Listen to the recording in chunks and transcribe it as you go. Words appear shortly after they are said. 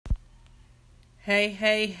Hey,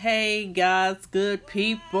 hey, hey, God's good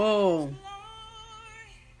people.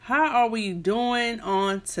 How are we doing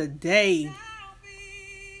on today?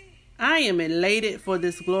 I am elated for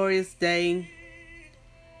this glorious day.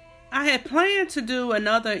 I had planned to do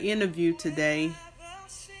another interview today,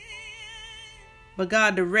 but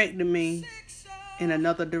God directed me in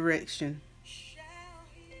another direction.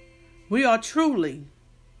 We are truly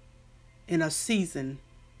in a season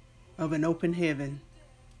of an open heaven.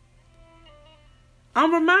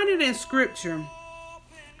 I'm reminded in scripture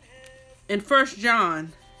in 1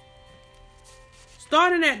 John,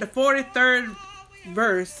 starting at the 43rd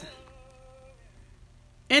verse,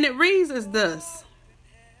 and it reads as thus: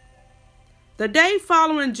 The day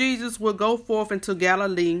following, Jesus will go forth into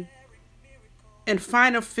Galilee, and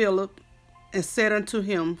find Philip, and said unto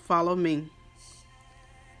him, Follow me.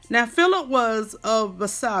 Now Philip was of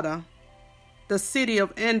Bethsaida, the city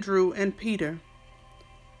of Andrew and Peter.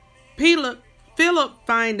 Philip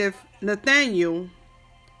findeth Nathanael,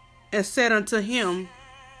 and said unto him,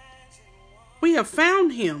 We have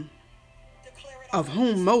found him, of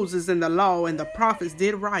whom Moses and the law and the prophets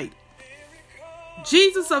did write,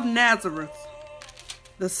 Jesus of Nazareth,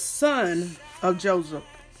 the son of Joseph.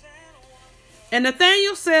 And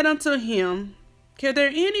Nathanael said unto him, Can there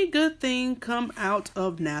any good thing come out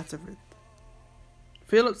of Nazareth?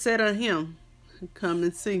 Philip said unto him, Come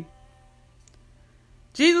and see.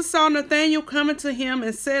 Jesus saw Nathanael coming to him,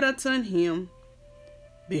 and said unto him,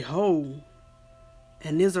 Behold,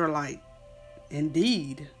 an Israelite,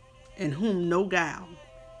 indeed, in whom no guile,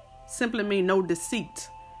 simply mean no deceit.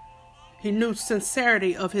 He knew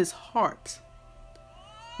sincerity of his heart.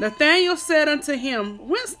 Nathanael said unto him,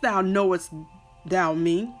 Whence knowest thou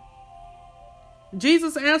me?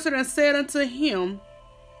 Jesus answered and said unto him,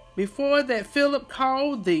 Before that Philip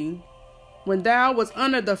called thee, when thou wast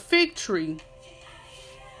under the fig tree,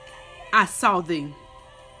 I saw thee.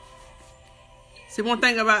 See, one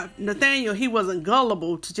thing about Nathanael, he wasn't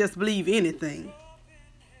gullible to just believe anything.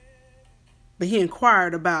 But he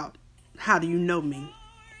inquired about, How do you know me?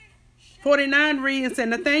 49 reads and said,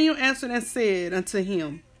 Nathanael answered and said unto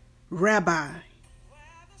him, Rabbi,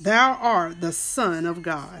 thou art the Son of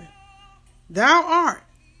God. Thou art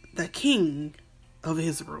the King of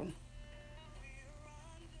Israel.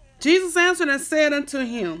 Jesus answered and said unto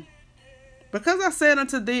him, Because I said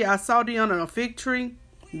unto thee, I saw thee under a fig tree,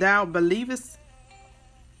 thou believest?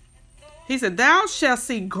 He said, Thou shalt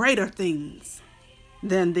see greater things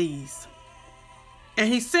than these.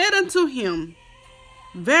 And he said unto him,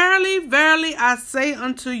 Verily, verily, I say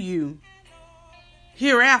unto you,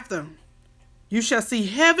 hereafter you shall see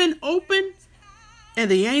heaven open,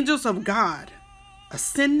 and the angels of God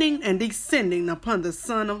ascending and descending upon the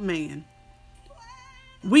Son of Man.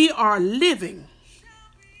 We are living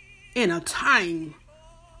in a time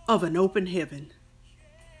of an open heaven.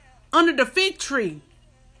 Under the fig tree,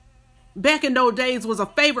 back in those days, was a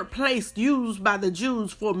favorite place used by the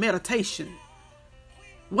Jews for meditation.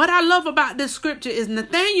 What I love about this scripture is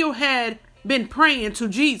Nathanael had been praying to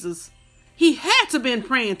Jesus. He had to been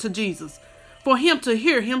praying to Jesus for him to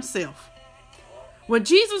hear himself. When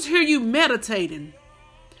Jesus hears you meditating,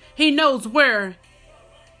 he knows where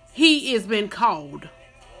he is being called.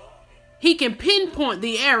 He can pinpoint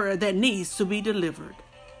the area that needs to be delivered.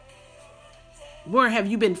 Where have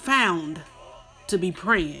you been found to be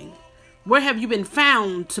praying? Where have you been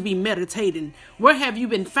found to be meditating? Where have you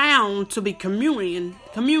been found to be communing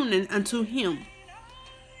unto him?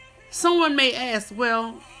 Someone may ask,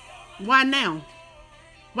 well, why now?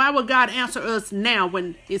 Why would God answer us now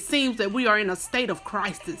when it seems that we are in a state of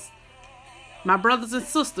crisis? My brothers and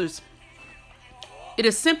sisters, it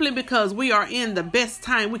is simply because we are in the best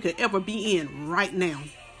time we could ever be in right now.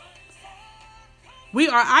 We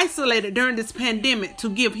are isolated during this pandemic to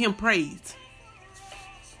give him praise.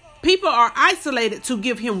 People are isolated to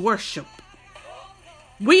give him worship.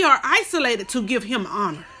 We are isolated to give him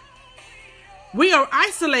honor. We are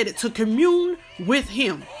isolated to commune with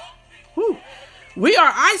him. Whew. We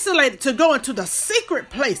are isolated to go into the secret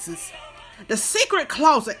places, the secret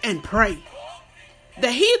closet, and pray.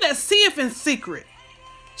 That he that seeth in secret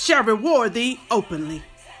shall reward thee openly.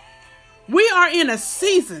 We are in a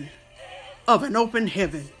season of an open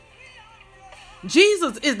heaven.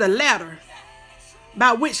 Jesus is the ladder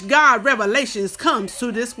by which God's revelations comes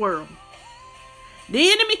to this world.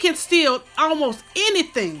 The enemy can steal almost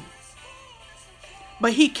anything,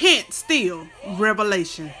 but he can't steal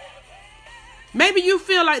revelation. Maybe you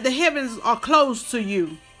feel like the heavens are closed to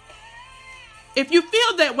you. If you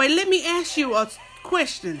feel that way, let me ask you a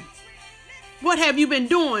question. What have you been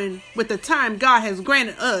doing with the time God has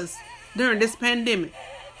granted us during this pandemic?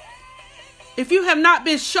 If you have not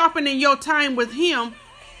been sharpening your time with him,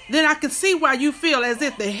 then I can see why you feel as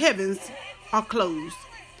if the heavens are closed.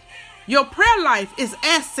 Your prayer life is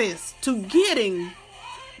access to getting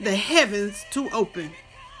the heavens to open.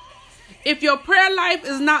 If your prayer life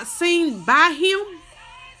is not seen by him,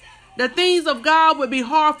 the things of God will be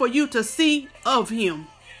hard for you to see of him.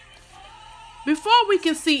 Before we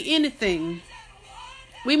can see anything,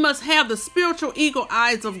 we must have the spiritual eagle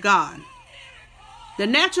eyes of God. The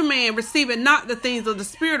natural man receiveth not the things of the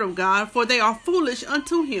Spirit of God, for they are foolish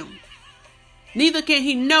unto him. Neither can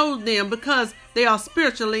he know them, because they are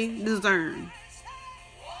spiritually discerned.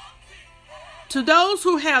 To those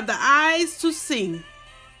who have the eyes to see,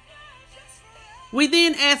 we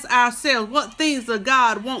then ask ourselves, what things does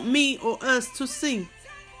God want me or us to see?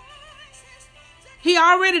 He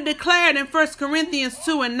already declared in 1 Corinthians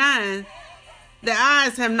 2:9, the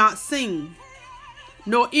eyes have not seen,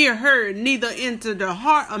 nor ear heard, neither into the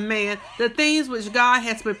heart of man, the things which God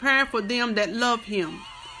has prepared for them that love him.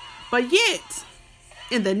 But yet,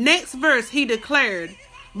 in the next verse, he declared,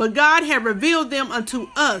 but God had revealed them unto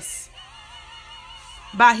us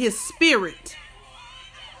by his Spirit.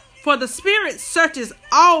 For the Spirit searches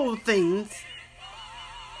all things,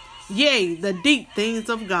 yea, the deep things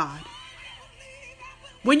of God.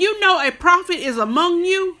 When you know a prophet is among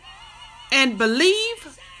you and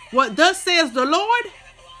believe what thus says the Lord,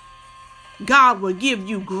 God will give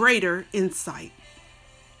you greater insight.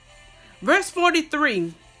 Verse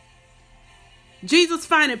 43, Jesus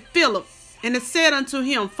findeth Philip, and it said unto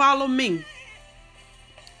him, follow me.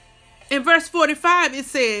 In verse 45, it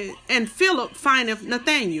said, and Philip findeth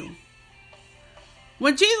Nathanael.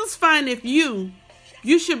 When Jesus findeth you,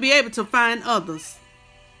 you should be able to find others.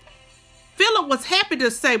 Philip was happy to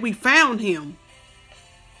say we found him.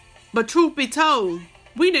 But truth be told,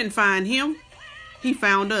 we didn't find him. He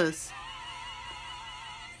found us.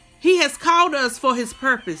 He has called us for his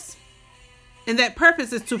purpose. And that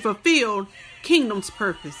purpose is to fulfill kingdom's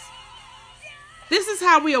purpose. This is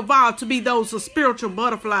how we evolve to be those of spiritual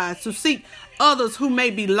butterflies, to seek others who may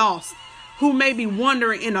be lost, who may be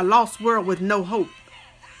wandering in a lost world with no hope.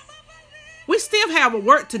 We still have a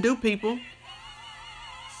work to do, people,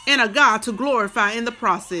 and a God to glorify in the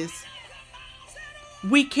process.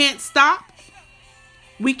 We can't stop.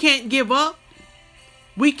 We can't give up.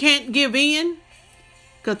 We can't give in,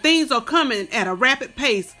 because things are coming at a rapid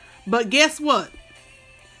pace. But guess what?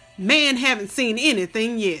 Man haven't seen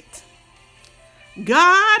anything yet.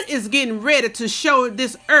 God is getting ready to show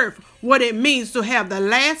this earth what it means to have the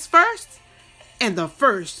last first, and the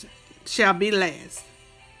first shall be last.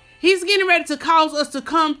 He's getting ready to cause us to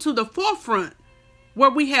come to the forefront where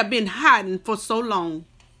we have been hiding for so long.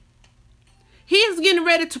 He is getting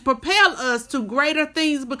ready to propel us to greater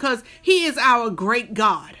things, because he is our great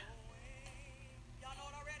God.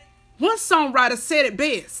 One songwriter said it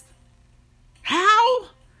best. How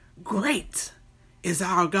great is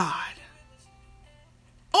our God.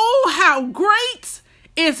 Oh, how great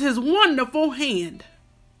is his wonderful hand.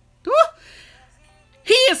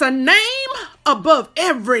 He is a name above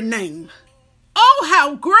every name. Oh,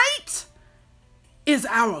 how great is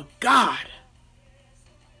our God.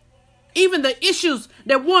 Even the issues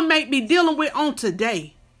that one may be dealing with on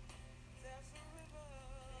today,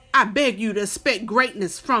 I beg you to expect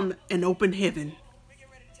greatness from an open heaven.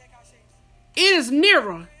 It is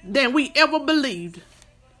nearer than we ever believed.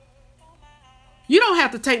 You don't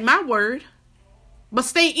have to take my word, but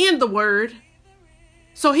stay in the word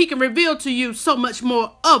so he can reveal to you so much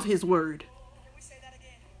more of his word.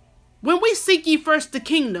 When we seek ye first the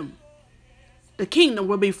kingdom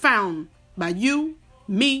will be found by you,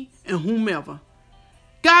 me, and whomever.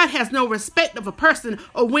 God has no respect of a person,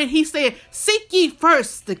 or when he said, seek ye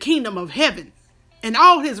first the kingdom of heaven and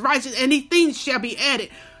all his righteousness, and these things shall be added.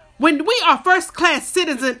 When we are first class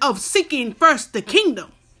citizens of seeking first the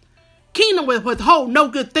kingdom will withhold no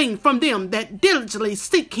good thing from them that diligently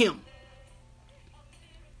seek him.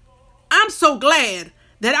 I'm so glad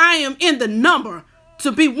that I am in the number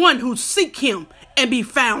to be one who seek him and be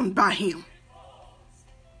found by him.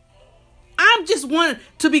 I'm just one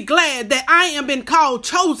to be glad that I am been called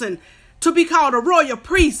chosen, to be called a royal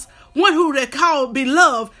priest, one who they called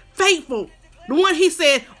beloved, faithful. The one he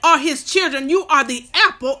said are his children. You are the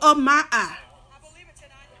apple of my eye.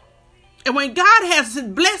 And when God has his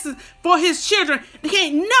blessings for his children, there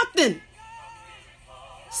ain't nothing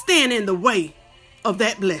stand in the way of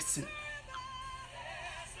that blessing.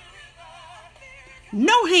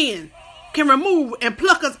 No hand can remove and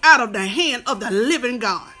pluck us out of the hand of the living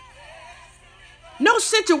God. No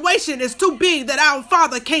situation is too big that our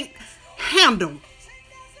Father can't handle.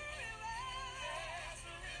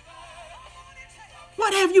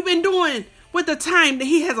 What have you been doing with the time that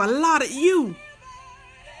he has allotted you.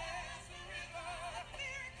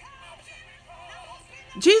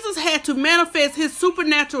 Jesus had to manifest his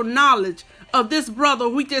supernatural knowledge of this brother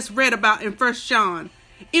we just read about in 1 John.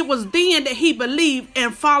 It was then that he believed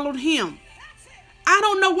and followed him. I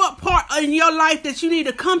don't know what part in your life that you need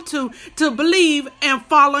to come to believe and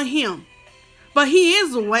follow him. But he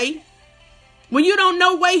is the way. When you don't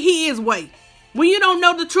know way, he is way. When you don't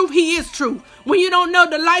know the truth, he is truth. When you don't know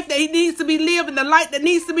the life that he needs to be lived and the light that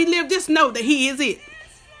needs to be lived, just know that he is it.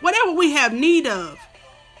 Whatever we have need of,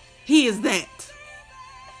 he is that.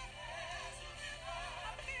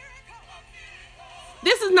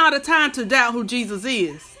 This is not a time to doubt who Jesus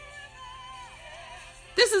is.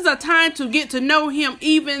 This is a time to get to know him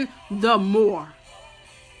even the more.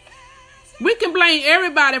 We can blame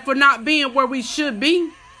everybody for not being where we should be,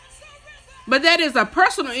 but that is a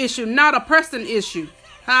personal issue, not a person issue.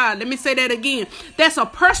 Let me say that again. That's a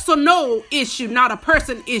personal issue, not a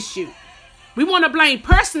person issue. We want to blame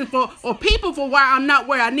person or people for why I'm not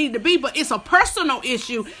where I need to be, but it's a personal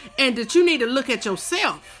issue, and that you need to look at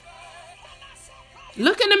yourself.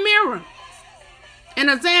 Look in the mirror and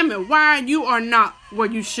examine why you are not where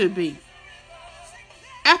you should be.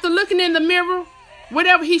 After looking in the mirror,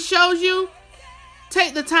 whatever he shows you,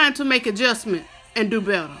 take the time to make adjustment and do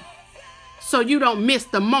better, so you don't miss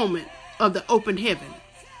the moment of the open heaven.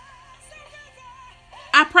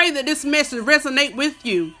 I pray that this message resonate with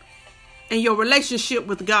you and your relationship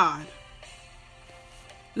with God.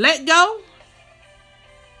 Let go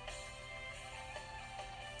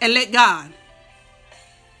and let God.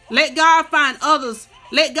 Let God find others.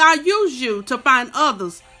 Let God use you to find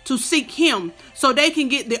others to seek him so they can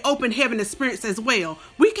get the open heaven experience as well.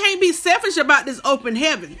 We can't be selfish about this open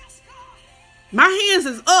heaven. My hands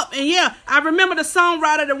is up, and yeah, I remember the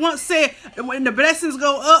songwriter that once said, when the blessings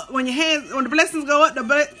go up, when your hands go up,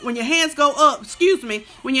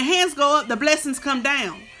 the blessings come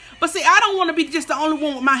down. But see, I don't want to be just the only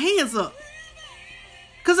one with my hands up,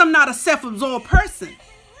 because I'm not a self-absorbed person.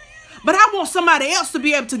 But I want somebody else to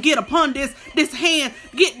be able to get upon this hand,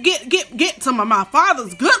 get some of my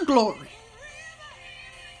Father's good glory.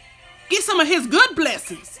 Get some of his good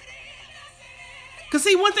blessings. Because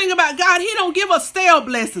see, one thing about God, he don't give us stale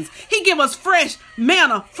blessings. He give us fresh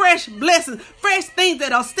manna, fresh blessings, fresh things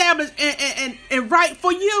that are established and right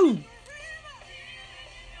for you.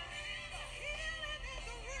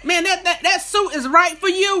 Man, that suit is right for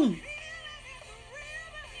you.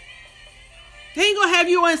 He ain't going to have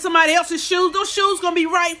you in somebody else's shoes. Those shoes going to be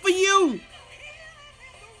right for you.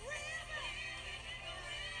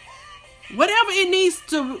 Whatever needs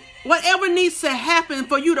to happen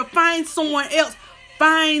for you to find someone else,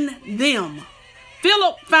 find them.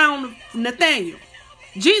 Philip found Nathaniel.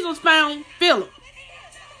 Jesus found Philip.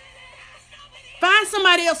 Find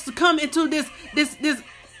somebody else to come into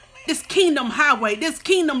this kingdom highway, this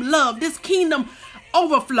kingdom love, this kingdom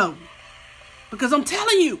overflow. Because I'm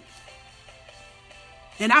telling you,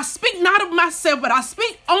 and I speak not of myself, but I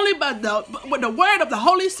speak only with the word of the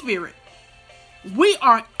Holy Spirit. We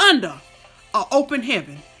are under an open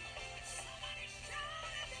heaven.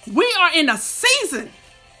 We are in a season,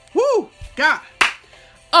 God,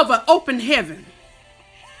 of an open heaven.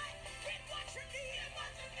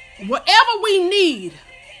 Whatever we need,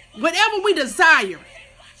 whatever we desire,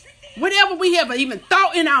 whatever we have even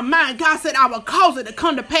thought in our mind, God said, I will cause it to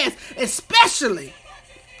come to pass, especially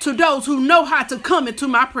to those who know how to come into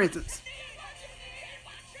my presence.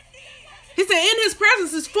 He said, in his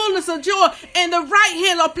presence is fullness of joy, and the right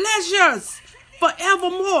hand are pleasures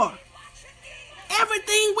forevermore.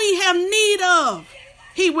 Everything we have need of,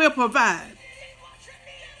 he will provide.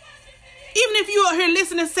 Even if you are here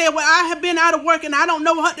listening and say, well, I have been out of work and I don't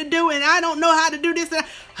know what to do and I don't know how to do this.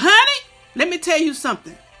 Honey, let me tell you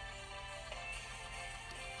something.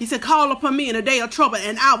 He said, call upon me in a day of trouble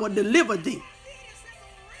and I will deliver thee.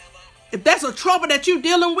 If that's a trouble that you're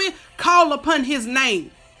dealing with, call upon his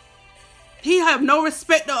name. He have no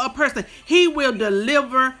respect of a person. He will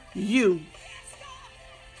deliver you.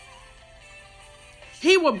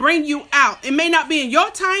 He will bring you out. It may not be in your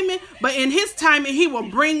timing, but in his timing, he will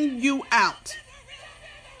bring you out.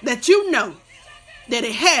 That you know that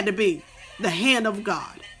it had to be the hand of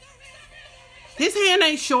God. His hand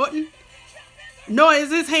ain't shortened, nor is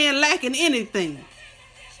his hand lacking anything.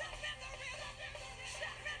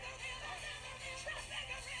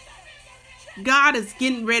 God is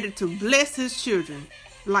getting ready to bless his children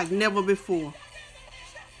like never before.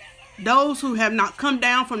 Those who have not come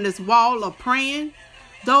down from this wall of praying,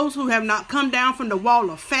 those who have not come down from the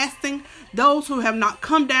wall of fasting, those who have not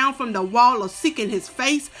come down from the wall of seeking his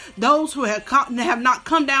face, those who have not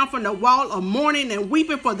come down from the wall of mourning and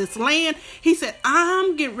weeping for this land. He said,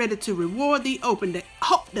 I'm getting ready to reward thee open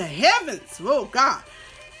the heavens. Oh God.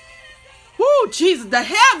 Woo, Jesus, the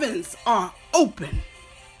heavens are open.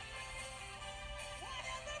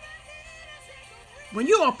 When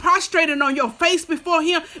you are prostrated on your face before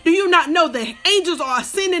him, do you not know the angels are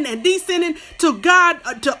ascending and descending to God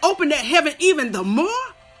to open that heaven even the more?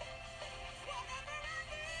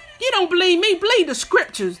 You don't believe me? Believe the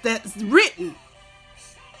scriptures that's written.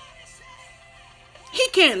 He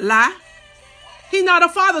can't lie. He's not a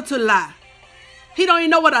father to lie. He don't even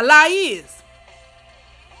know what a lie is.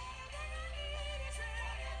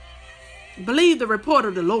 Believe the report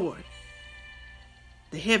of the Lord.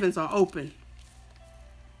 The heavens are open.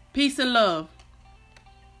 Peace and love.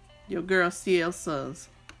 Your girl, CL Suz.